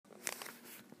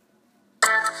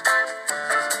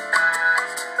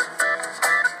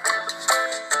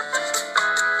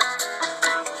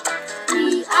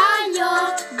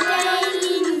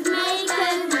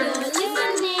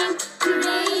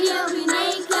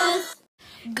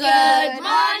Good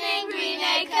morning,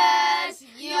 Greenacres.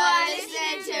 You are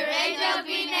listening to Radio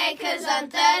Greenacres on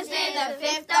Thursday, the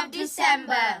 5th of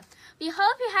December. We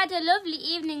hope you had a lovely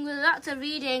evening with lots of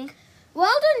reading.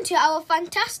 Well done to our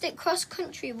fantastic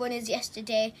cross-country runners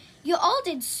yesterday. You all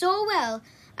did so well,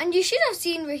 and you should have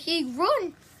seen Rahig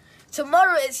run.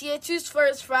 Tomorrow is Year 2's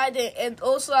first Friday, and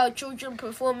also our children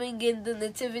performing in the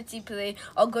Nativity play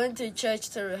are going to church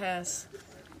to rehearse.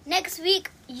 Next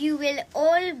week, you will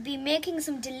all be making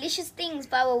some delicious things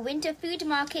for our winter food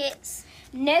markets.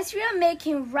 Nursery are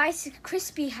making Rice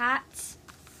Krispie hats.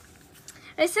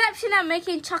 Reception are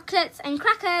making chocolates and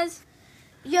crackers.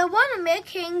 Year 1 are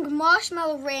making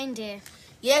marshmallow reindeer.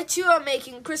 Year 2 are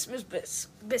making Christmas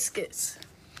biscuits.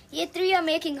 Year 3 are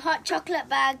making hot chocolate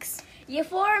bags. Year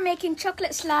 4 are making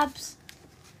chocolate slabs.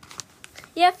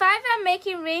 Year 5 are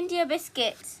making reindeer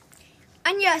biscuits.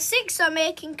 And Year 6 are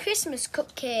making Christmas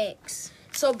cupcakes.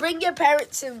 So bring your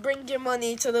parents and bring your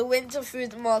money to the winter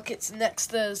food markets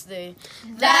next Thursday.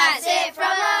 That's it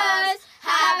from us.